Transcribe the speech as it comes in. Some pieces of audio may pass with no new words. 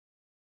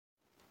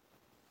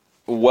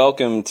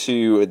Welcome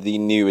to the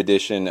new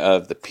edition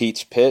of the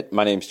Peach Pit.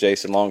 My name's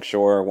Jason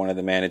Longshore, one of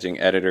the managing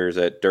editors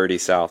at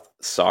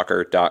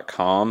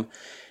DirtySouthSoccer.com.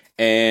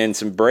 And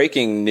some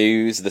breaking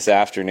news this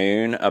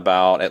afternoon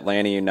about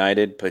Atlanta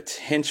United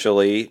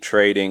potentially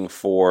trading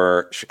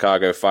for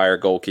Chicago Fire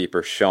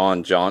goalkeeper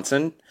Sean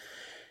Johnson.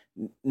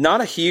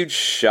 Not a huge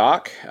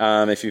shock.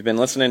 If you've been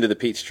listening to the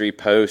Peachtree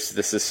Post,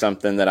 this is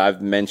something that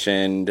I've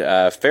mentioned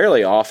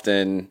fairly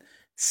often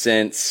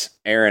since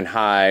Aaron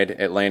Hyde,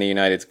 Atlanta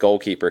United's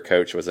goalkeeper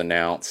coach, was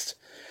announced.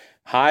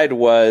 Hyde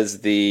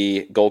was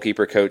the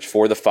goalkeeper coach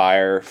for the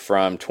Fire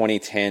from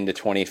 2010 to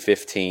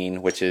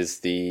 2015, which is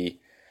the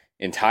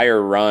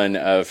entire run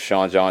of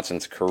Sean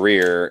Johnson's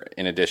career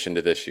in addition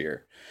to this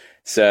year.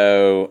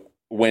 So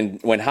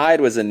when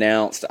Hyde was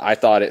announced, I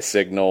thought it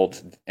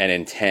signaled an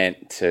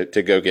intent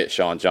to go get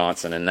Sean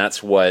Johnson, and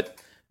that's what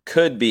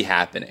could be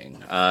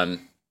happening.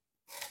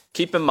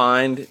 Keep in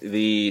mind,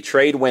 the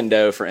trade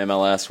window for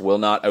MLS will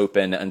not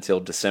open until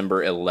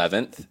December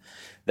 11th.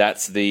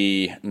 That's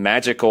the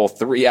magical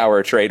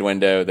 3-hour trade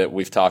window that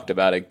we've talked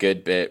about a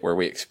good bit, where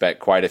we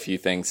expect quite a few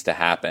things to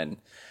happen.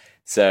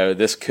 So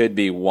this could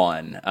be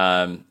one.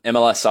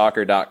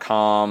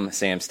 MLSsoccer.com,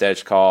 Sam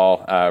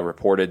Stejkal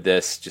reported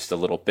this just a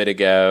little bit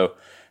ago.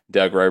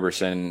 Doug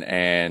Roberson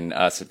and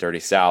us at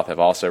Dirty South have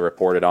also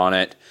reported on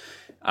it.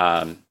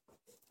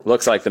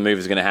 Looks like the move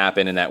is going to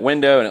happen in that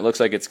window, and it looks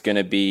like it's going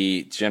to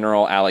be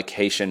general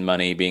allocation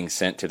money being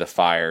sent to the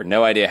Fire.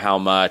 No idea how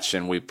much,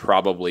 and we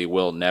probably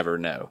will never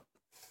know.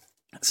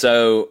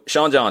 So,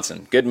 Sean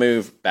Johnson, good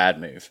move, bad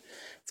move.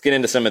 Let's get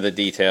into some of the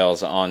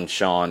details on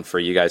Sean for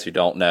you guys who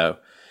don't know.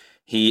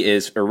 He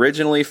is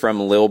originally from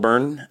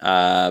Lilburn,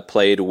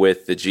 played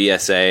with the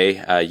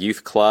GSA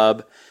youth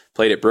club,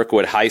 played at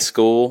Brookwood High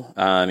School.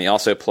 He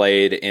also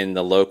played in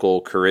the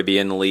local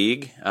Caribbean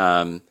League,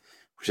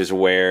 which is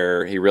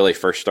where he really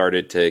first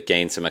started to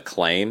gain some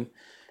acclaim.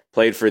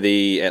 Played for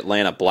the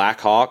Atlanta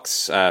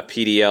Blackhawks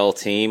PDL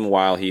team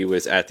while he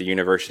was at the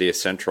University of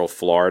Central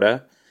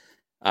Florida.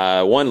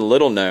 One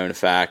little known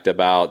fact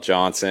about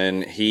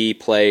Johnson, he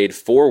played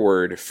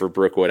forward for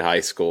Brookwood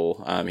High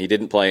School. He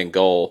didn't play in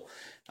goal.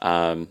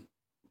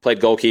 Played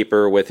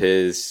goalkeeper with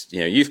his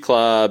youth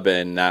club,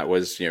 and that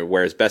was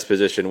where his best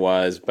position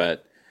was,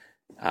 but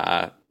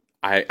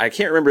I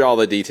can't remember all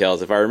the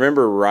details. If I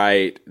remember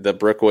right, the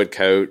Brookwood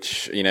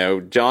coach,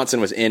 Johnson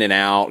was in and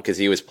out because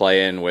he was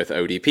playing with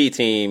ODP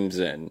teams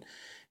and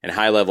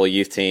high-level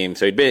youth teams.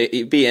 So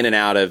he'd be in and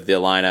out of the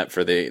lineup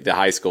for the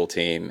high school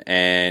team.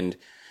 And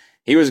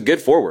he was a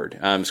good forward,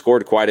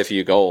 scored quite a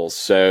few goals.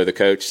 So the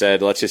coach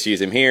said, let's just use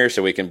him here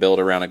so we can build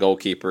around a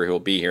goalkeeper who will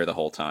be here the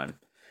whole time.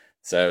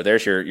 So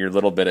there's your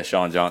little bit of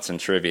Sean Johnson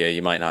trivia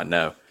you might not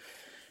know.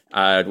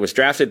 Was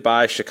drafted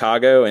by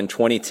Chicago in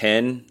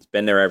 2010. He's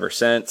been there ever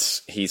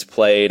since. He's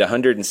played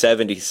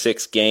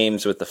 176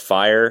 games with the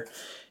Fire,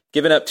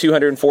 given up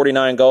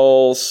 249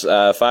 goals,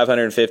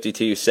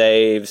 552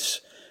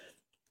 saves,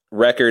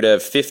 record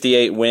of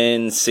 58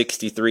 wins,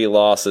 63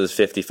 losses,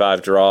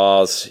 55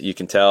 draws. You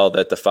can tell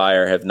that the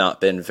Fire have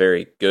not been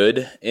very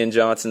good in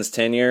Johnson's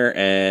tenure,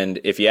 and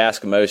if you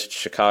ask most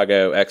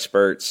Chicago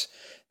experts,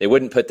 they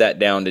wouldn't put that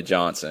down to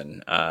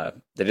Johnson.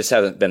 There just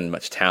hasn't been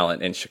much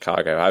talent in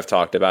Chicago. I've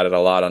talked about it a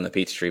lot on the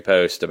Peachtree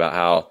Post about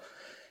how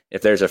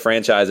if there's a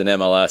franchise in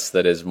MLS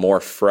that is more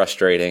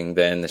frustrating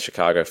than the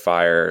Chicago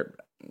Fire,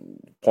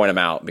 point them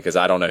out, because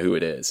I don't know who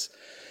it is.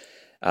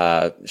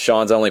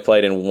 Sean's only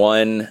played in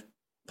one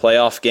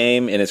playoff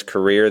game in his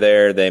career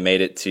there. They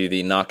made it to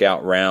the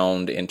knockout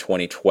round in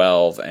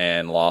 2012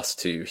 and lost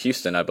to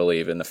Houston, I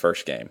believe, in the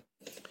first game.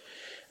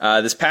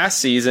 This past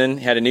season,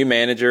 he had a new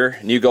manager,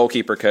 new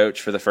goalkeeper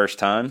coach for the first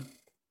time,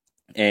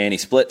 and he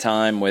split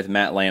time with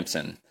Matt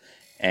Lampson.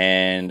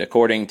 And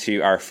according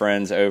to our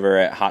friends over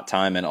at Hot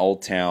Time in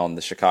Old Town,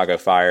 the Chicago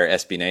Fire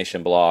SB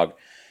Nation blog,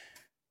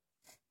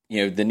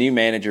 the new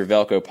manager,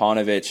 Veljko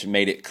Paunovic,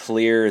 made it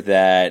clear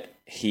that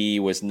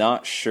he was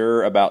not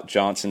sure about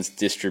Johnson's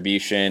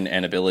distribution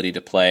and ability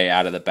to play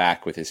out of the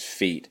back with his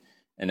feet.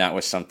 And that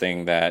was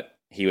something that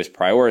he was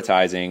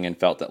prioritizing and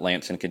felt that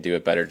Lampson could do a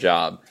better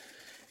job.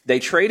 They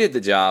traded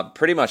the job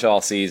pretty much all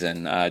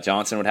season.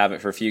 Johnson would have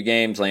it for a few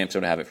games.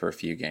 Lampson would have it for a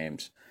few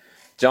games.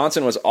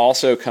 Johnson was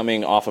also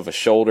coming off of a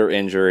shoulder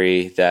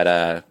injury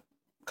that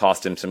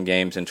cost him some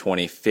games in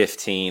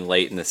 2015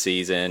 late in the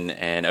season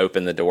and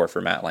opened the door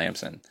for Matt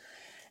Lampson.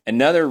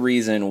 Another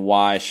reason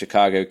why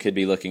Chicago could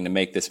be looking to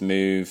make this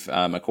move,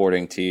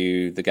 according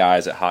to the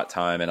guys at Hot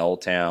Time in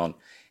Old Town,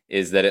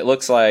 is that it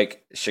looks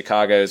like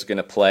Chicago is going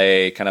to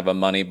play kind of a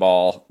money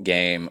ball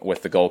game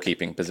with the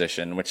goalkeeping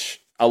position,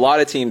 which a lot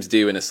of teams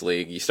do in this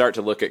league. You start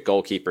to look at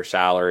goalkeeper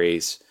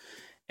salaries,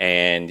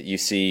 and you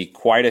see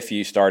quite a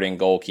few starting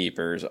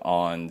goalkeepers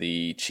on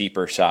the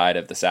cheaper side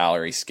of the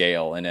salary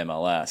scale in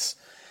MLS.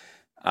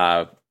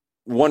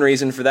 One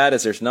reason for that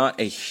is there's not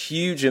a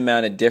huge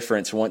amount of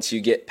difference once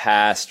you get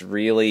past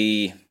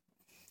really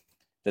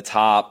the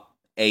top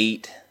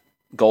 8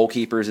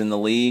 goalkeepers in the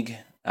league.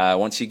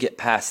 Once you get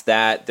past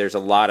that, there's a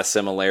lot of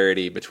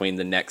similarity between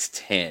the next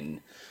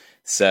 10.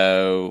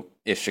 So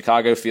if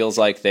Chicago feels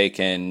like they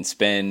can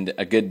spend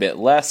a good bit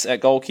less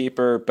at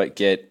goalkeeper but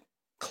get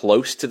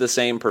close to the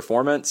same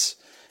performance,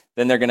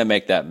 then they're going to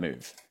make that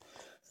move.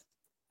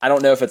 I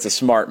don't know if it's a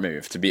smart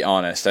move, to be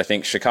honest. I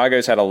think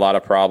Chicago's had a lot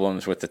of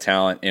problems with the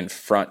talent in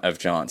front of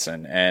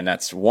Johnson, and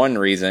that's one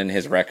reason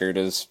his record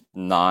is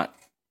not,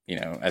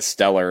 as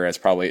stellar as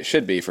probably it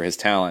should be for his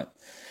talent.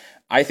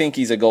 I think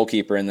he's a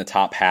goalkeeper in the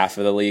top half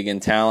of the league in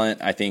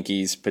talent. I think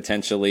he's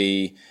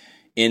potentially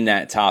in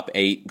that top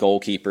 8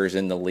 goalkeepers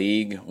in the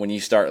league. When you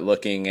start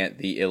looking at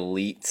the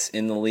elites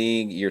in the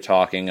league, you're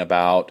talking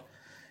about,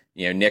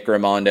 Nick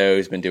Raimondo,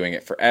 who's been doing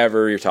it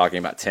forever. You're talking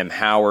about Tim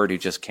Howard, who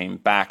just came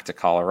back to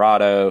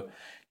Colorado.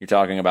 You're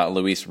talking about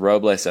Luis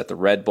Robles at the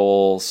Red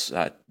Bulls,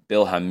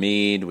 Bill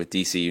Hamid with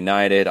DC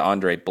United,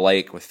 Andre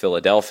Blake with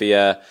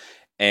Philadelphia,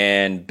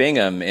 and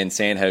Bingham in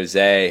San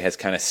Jose has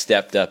kind of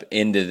stepped up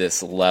into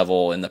this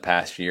level in the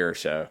past year or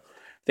so.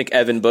 I think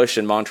Evan Bush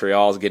in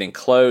Montreal is getting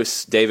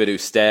close. David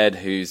Usted,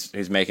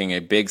 who's making a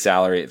big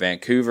salary at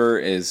Vancouver,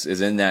 is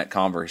in that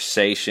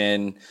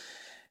conversation.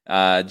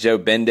 Joe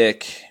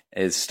Bendick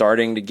is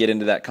starting to get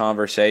into that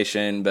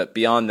conversation, but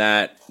beyond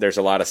that, there's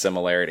a lot of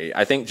similarity.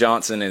 I think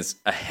Johnson is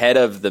ahead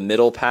of the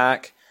middle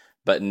pack,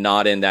 but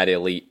not in that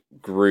elite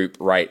group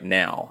right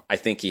now. I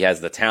think he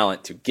has the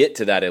talent to get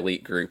to that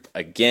elite group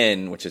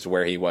again, which is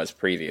where he was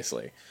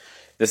previously.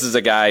 This is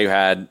a guy who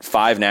had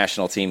 5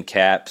 national team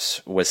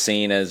caps, was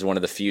seen as one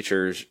of the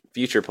future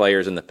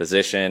players in the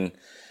position,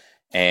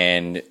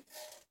 and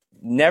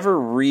never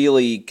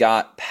really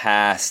got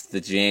past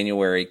the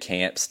January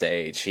camp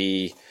stage.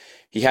 He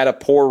had a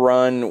poor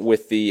run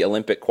with the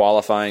Olympic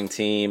qualifying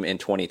team in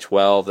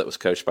 2012 that was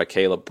coached by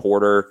Caleb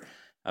Porter.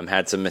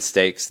 Had some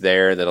mistakes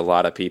there that a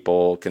lot of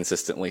people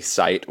consistently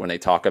cite when they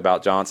talk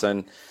about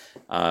Johnson.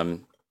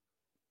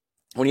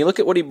 When you look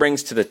at what he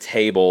brings to the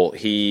table,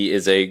 he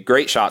is a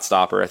great shot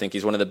stopper. I think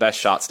he's one of the best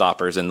shot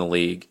stoppers in the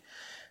league.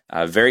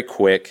 Very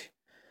quick.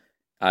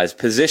 His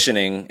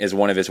positioning is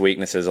one of his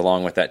weaknesses,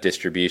 along with that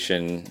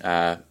distribution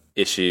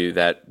issue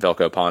that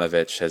Veljko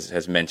Paunovic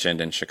has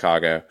mentioned in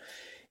Chicago.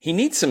 He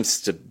needs some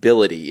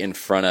stability in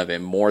front of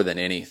him more than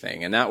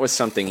anything, and that was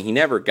something he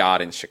never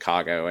got in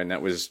Chicago, and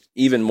that was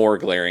even more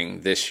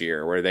glaring this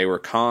year, where they were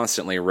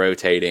constantly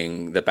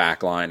rotating the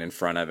back line in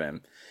front of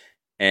him.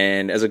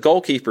 And as a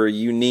goalkeeper,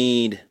 you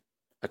need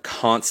a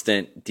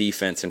constant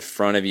defense in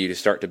front of you to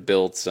start to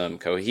build some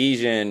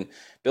cohesion,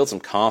 build some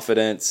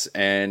confidence.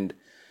 And,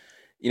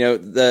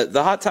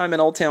 the Hot Time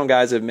and Old Town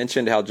guys have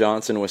mentioned how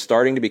Johnson was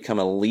starting to become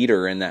a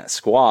leader in that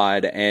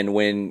squad. And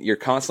when you're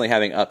constantly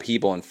having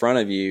upheaval in front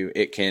of you,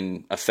 it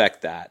can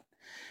affect that.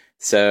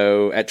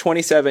 So at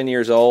 27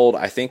 years old,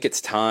 I think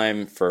it's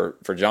time for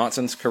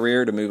Johnson's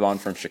career to move on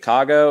from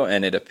Chicago.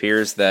 And it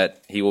appears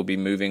that he will be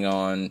moving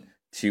on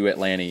to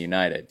Atlanta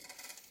United.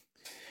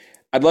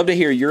 I'd love to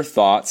hear your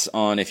thoughts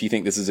on if you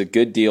think this is a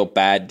good deal,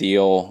 bad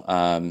deal,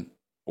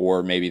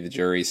 or maybe the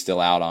jury's still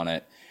out on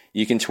it.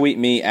 You can tweet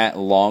me at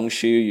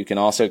Longshoe. You can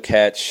also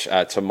catch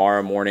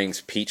tomorrow morning's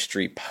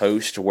Peachtree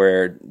Post,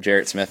 where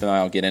Jarrett Smith and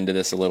I will get into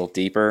this a little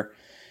deeper.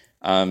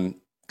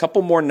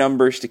 Couple more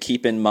numbers to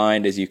keep in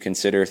mind as you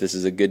consider if this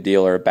is a good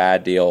deal or a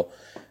bad deal.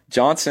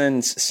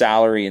 Johnson's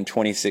salary in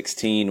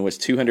 2016 was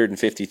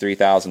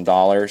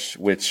 $253,000,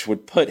 which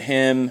would put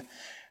him,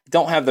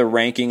 don't have the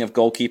ranking of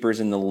goalkeepers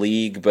in the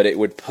league, but it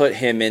would put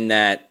him in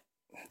that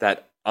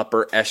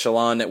upper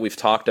echelon that we've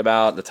talked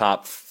about, the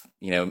top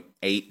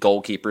 8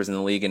 goalkeepers in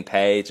the league in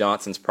pay.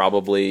 Johnson's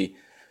probably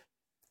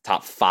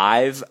top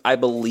 5, I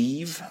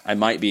believe. I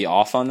might be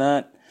off on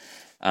that.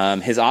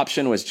 His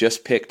option was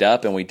just picked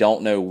up, and we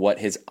don't know what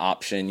his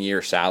option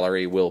year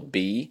salary will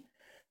be.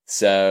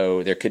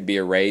 So there could be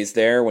a raise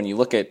there. When you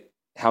look at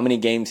how many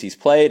games he's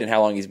played and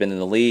how long he's been in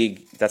the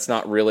league, that's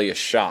not really a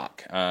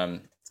shock.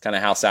 It's kind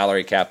of how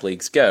salary cap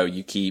leagues go.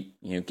 You keep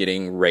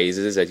getting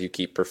raises as you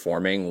keep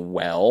performing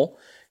well,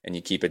 and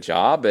you keep a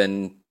job,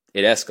 and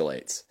it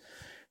escalates.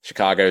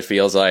 Chicago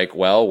feels like,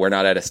 well, we're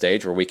not at a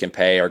stage where we can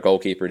pay our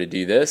goalkeeper to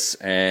do this,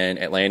 and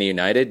Atlanta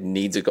United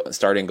needs a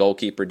starting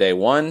goalkeeper day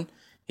one.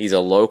 He's a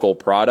local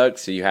product,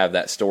 so you have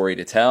that story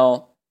to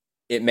tell.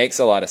 It makes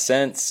a lot of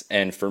sense,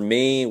 and for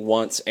me,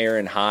 once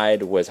Aaron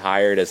Hyde was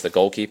hired as the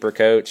goalkeeper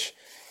coach,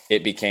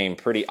 it became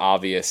pretty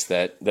obvious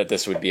that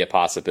this would be a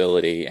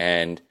possibility,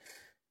 and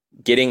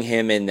getting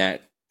him in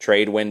that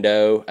trade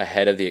window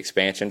ahead of the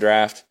expansion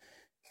draft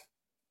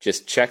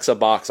just checks a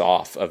box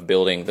off of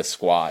building the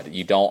squad.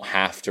 You don't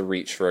have to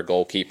reach for a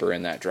goalkeeper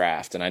in that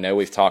draft. And I know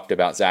we've talked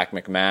about Zach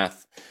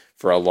McMath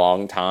for a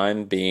long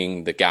time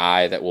being the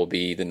guy that will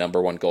be the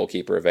number 1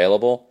 goalkeeper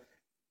available.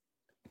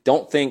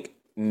 Don't think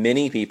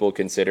many people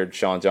considered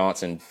Sean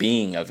Johnson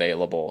being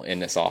available in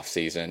this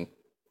offseason.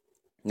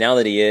 Now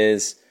that he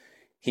is,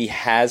 he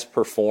has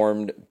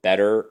performed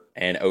better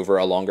and over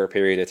a longer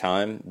period of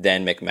time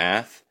than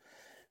McMath.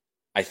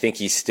 I think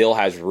he still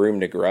has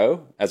room to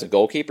grow as a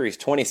goalkeeper. He's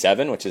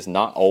 27, which is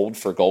not old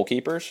for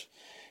goalkeepers.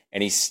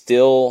 And he's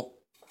still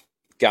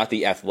got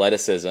the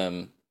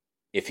athleticism.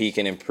 If he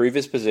can improve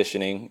his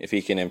positioning, if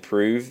he can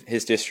improve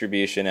his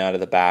distribution out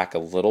of the back a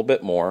little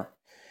bit more,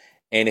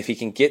 And if he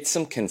can get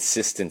some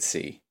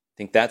consistency, I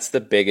think that's the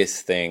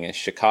biggest thing. And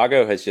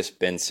Chicago has just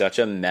been such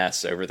a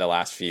mess over the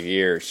last few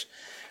years.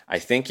 I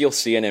think you'll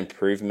see an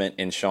improvement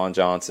in Sean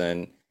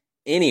Johnson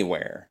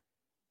anywhere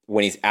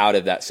when he's out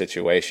of that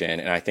situation.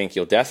 And I think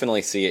you'll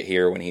definitely see it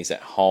here when he's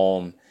at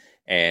home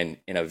and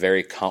in a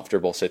very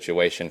comfortable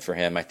situation for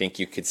him. I think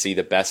you could see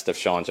the best of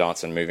Sean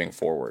Johnson moving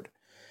forward.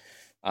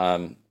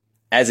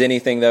 As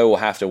anything, though, we'll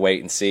have to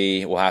wait and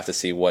see. We'll have to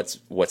see what's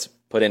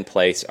put in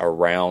place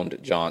around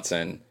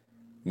Johnson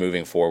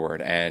moving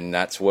forward. And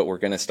that's what we're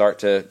going to start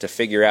to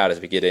figure out as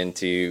we get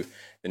into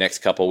the next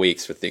couple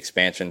weeks with the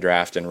expansion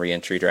draft and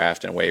reentry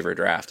draft and waiver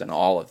draft and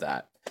all of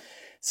that.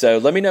 So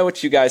let me know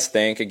what you guys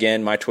think.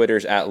 Again, my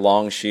Twitter's at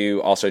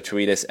Longshoe. Also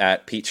tweet us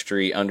at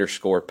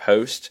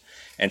Peachtree_post.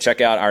 And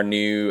check out our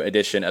new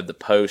edition of the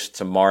Post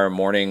tomorrow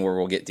morning, where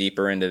we'll get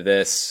deeper into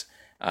this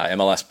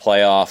MLS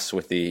playoffs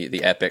with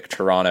the epic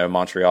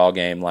Toronto-Montreal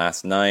game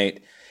last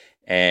night,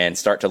 and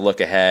start to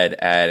look ahead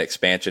at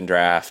expansion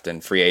draft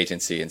and free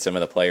agency and some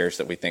of the players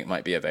that we think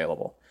might be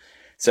available.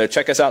 So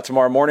check us out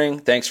tomorrow morning.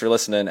 Thanks for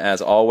listening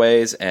as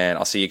always, and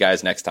I'll see you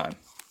guys next time.